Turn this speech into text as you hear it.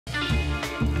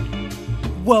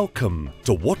Welcome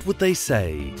to What Would They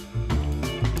Say?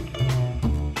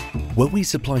 Where we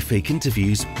supply fake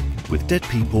interviews with dead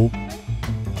people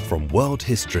from world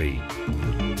history.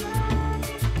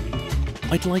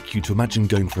 I'd like you to imagine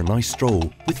going for a nice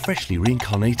stroll with freshly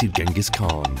reincarnated Genghis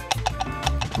Khan.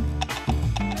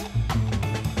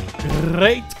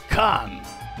 Great Khan,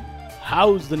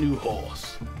 how's the new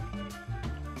horse?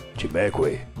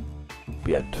 Cimegui,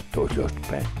 bien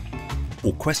tojospé.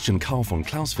 Or question Karl von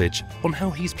Clausewitz on how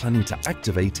he's planning to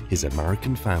activate his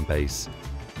American fan base.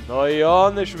 Na ja,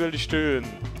 nicht will ich tun.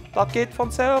 Das geht von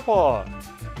selber.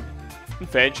 Ein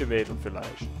Fähnchenmädel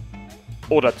vielleicht.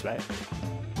 Oder zwei.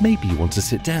 Maybe you want to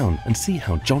sit down and see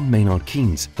how John Maynard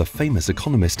Keynes, the famous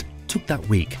economist, took that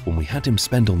week when we had him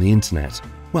spend on the internet.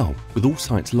 Well, with all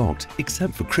sites locked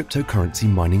except for cryptocurrency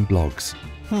mining blogs.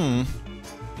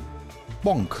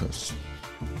 Bonkers.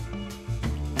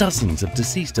 Dozens of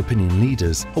deceased opinion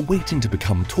leaders are waiting to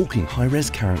become talking high-res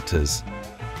characters.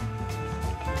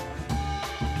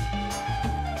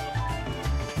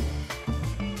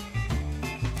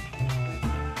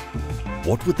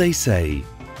 What Would They Say?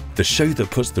 The show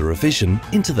that puts the revision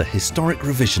into the historic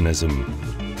revisionism.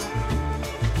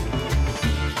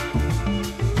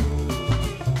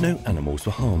 No animals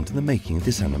were harmed in the making of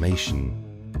this animation.